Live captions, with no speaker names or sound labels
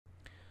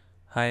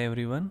Hi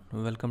everyone,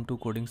 welcome to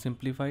Coding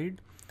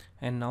Simplified,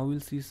 and now we'll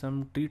see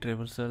some tree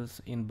traversals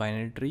in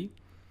binary tree.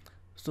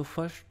 So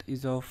first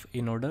is of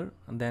Inorder,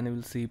 then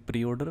we'll see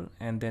PreOrder,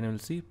 and then we'll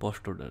see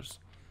PostOrders.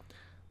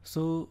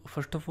 So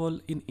first of all,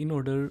 in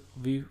Inorder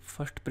we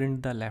first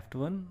print the left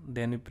one,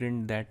 then we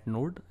print that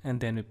node,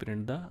 and then we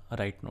print the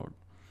right node.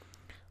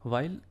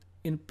 While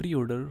in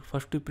PreOrder,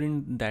 first we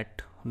print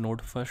that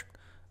node first,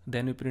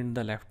 then we print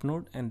the left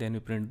node, and then we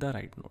print the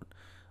right node.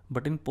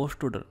 But in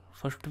PostOrder,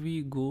 first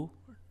we go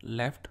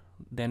left,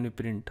 then we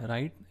print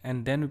right,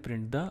 and then we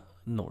print the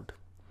node.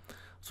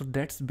 So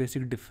that's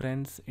basic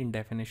difference in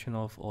definition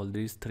of all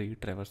these three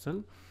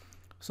traversal.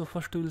 So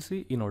first we will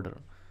see in order.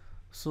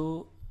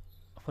 So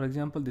for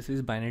example, this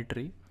is binary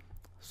tree.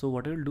 So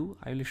what I will do,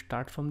 I will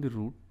start from the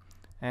root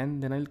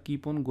and then I'll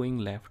keep on going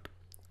left,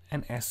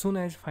 and as soon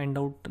as I find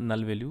out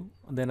null value,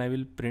 then I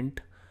will print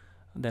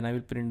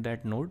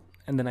that node,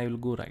 and then I will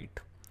go right,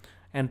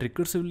 and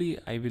recursively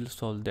I will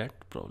solve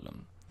that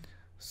problem.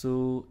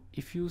 So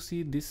if you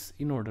see this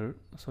in order,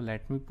 so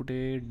let me put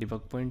a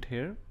debug point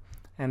here,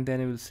 and then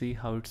I will see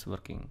how it's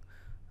working.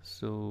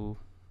 So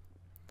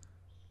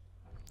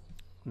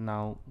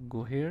now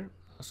go here.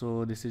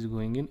 So this is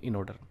going in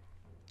order.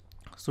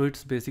 So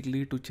it's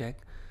basically to check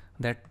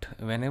that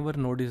whenever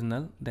node is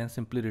null, then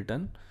simply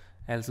return,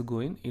 else go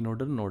in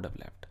order node of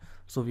left.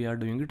 So we are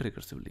doing it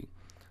recursively.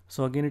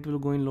 So again it will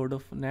go in load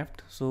of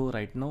left. So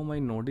right now my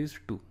node is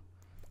 2.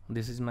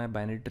 This is my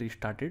binary tree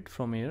started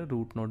from here,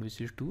 root node which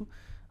is 2,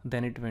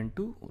 then it went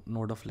to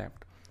node of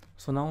left.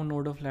 So now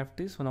node of left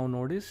is, so now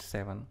node is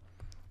 7.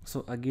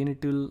 So again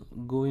it will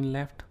go in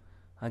left,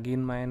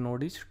 again my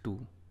node is 2,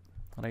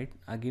 right?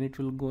 Again it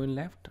will go in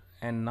left,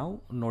 and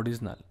now node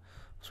is null,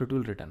 so it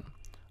will return.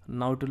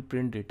 Now it will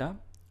print data,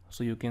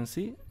 so you can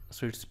see,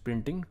 so it's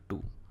printing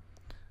 2.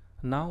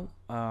 Now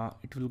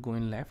it will go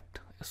in left,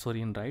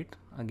 sorry, in right.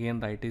 Again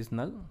right is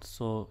null,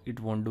 so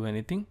it won't do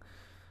anything.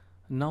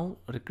 Now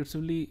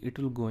recursively it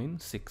will go in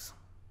 6,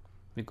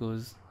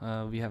 because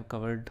we have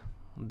covered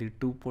the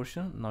 2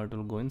 portion. Now it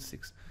will go in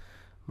 6,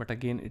 but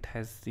again it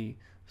has the,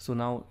 so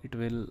now it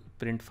will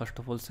print first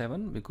of all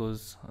 7,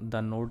 because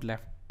the node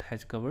left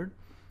has covered,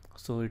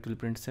 so it will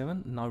print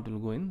 7. Now it will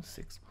go in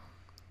 6.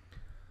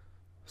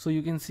 So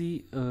you can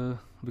see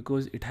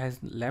because it has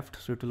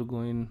left, so it will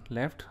go in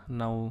left.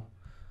 Now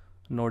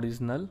node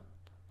is null,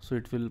 so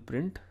it will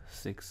print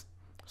 6,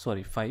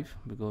 sorry 5,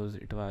 because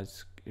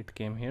it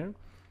came here.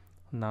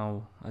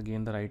 Now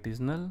again the right is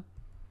null,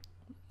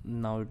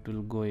 now it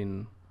will go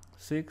in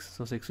 6,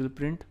 so 6 will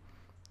print.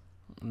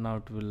 Now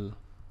it will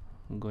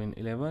go in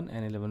 11,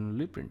 and 11 will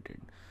be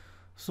printed.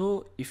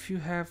 So if you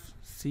have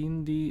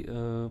seen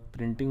the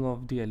printing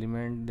of the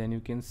element, then you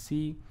can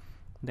see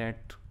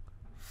that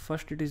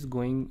first it is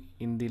going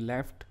in the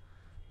left,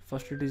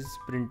 first it is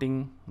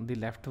printing the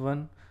left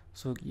one.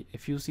 So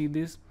if you see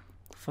this,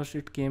 first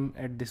it came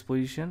at this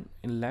position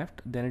in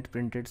left, then it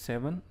printed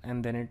 7,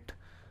 and then it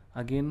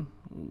again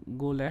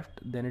go left,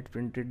 then it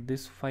printed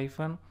this 5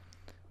 one,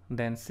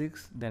 then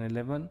 6, then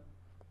 11,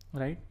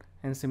 right?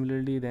 And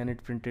similarly then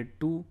it printed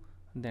 2,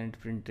 then it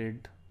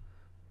printed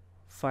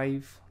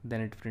 5,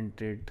 then it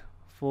printed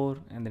 4,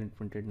 and then it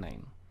printed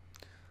 9.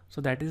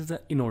 So that is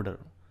the in order.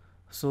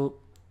 So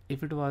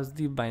if it was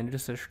the binary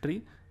search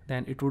tree,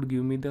 then it would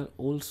give me the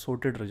all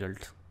sorted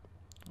results,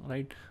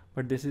 right?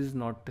 But this is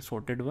not a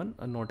sorted one,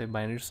 not a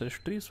binary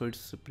search tree, so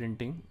it's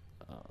printing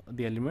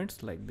the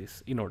elements like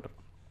this in order.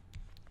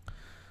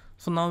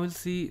 So now we'll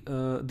see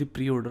the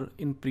PreOrder.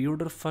 In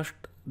PreOrder, first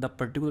the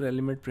particular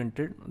element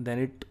printed, then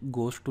it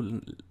goes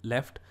to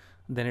left,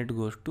 then it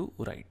goes to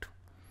right.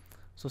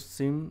 So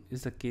same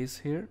is the case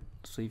here.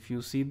 So if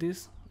you see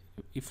this,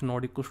 if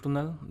node equals to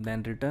null,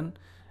 then return,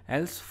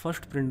 else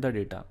first print the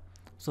data.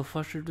 So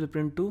first it will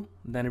print 2,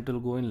 then it will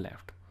go in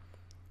left.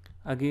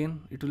 Again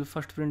it will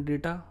first print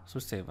data, so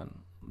 7,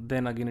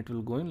 then again it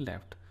will go in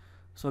left.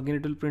 So again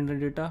it will print the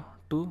data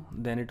 2,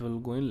 then it will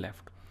go in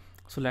left.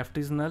 So left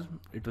is null,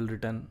 it will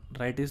return,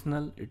 right is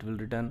null, it will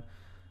return.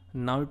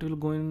 Now it will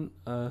go in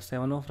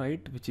 7 of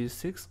right, which is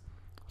 6,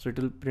 so it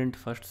will print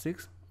first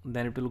 6,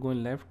 then it will go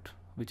in left,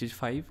 which is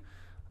 5,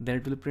 then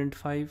it will print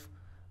 5,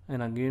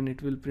 and again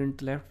it will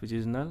print left, which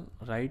is null,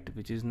 right,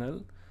 which is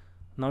null.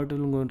 Now it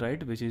will go in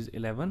right, which is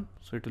 11,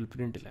 so it will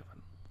print 11,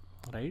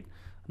 right?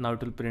 Now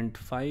it will print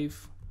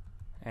 5,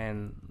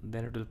 and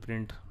then it will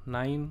print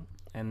 9,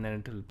 and then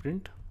it will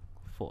print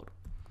 4.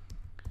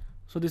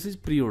 So this is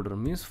PreOrder,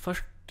 means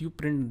first you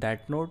print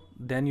that node,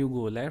 then you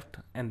go left,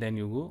 and then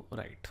you go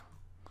right.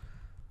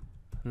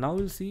 Now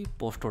we'll see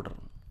PostOrder.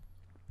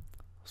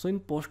 So in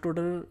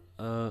PostOrder,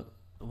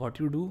 what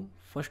you do,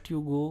 first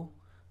you go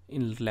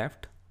in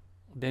left,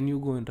 then you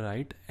go in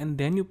right, and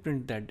then you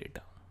print that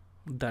data,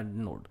 that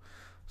node.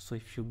 So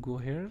if you go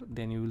here,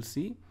 then you will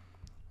see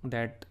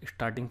that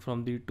starting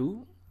from the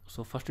 2,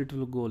 so first it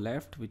will go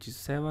left, which is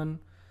 7,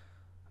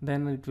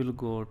 then it will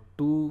go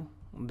 2,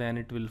 then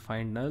it will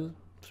find null,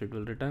 so it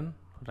will return,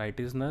 right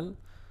is null,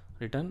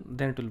 return,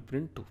 then it will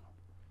print 2.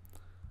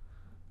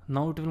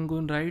 Now it will go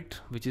in right,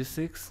 which is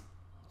 6,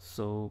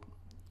 so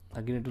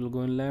again it will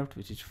go in left,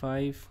 which is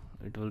 5,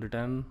 it will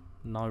return,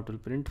 now it will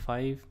print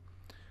 5,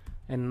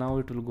 and now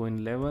it will go in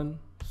 11.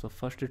 So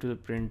first it will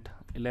print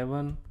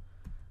 11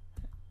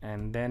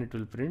 and then it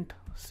will print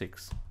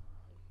 6.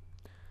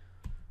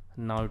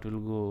 Now it will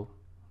go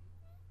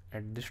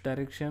at this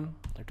direction,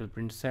 it will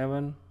print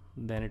 7,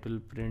 then it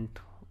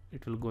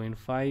will go in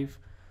 5,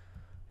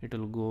 it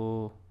will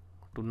go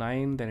to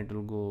 9, then it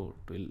will go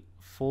to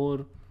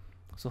 4.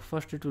 So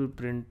first it will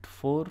print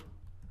 4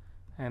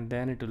 and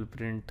then it will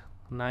print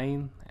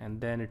 9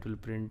 and then it will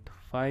print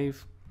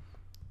 5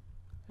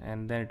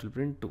 and then it will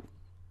print 2.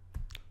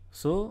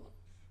 So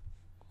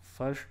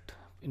first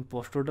in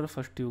post order,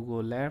 first you go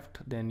left,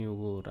 then you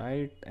go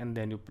right, and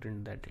then you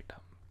print that data,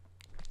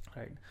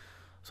 right?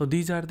 So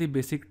these are the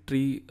basic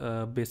tree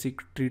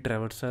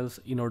traversals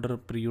in order,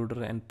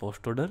 pre-order and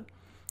post order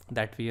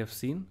that we have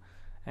seen,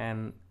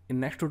 and in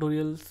next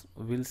tutorials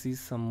we'll see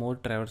some more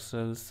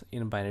traversals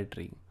in binary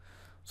tree.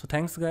 So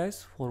thanks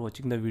guys for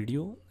watching the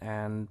video,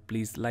 and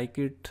please like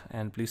it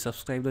and please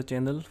subscribe the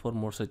channel for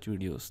more such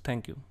videos.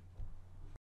 Thank you.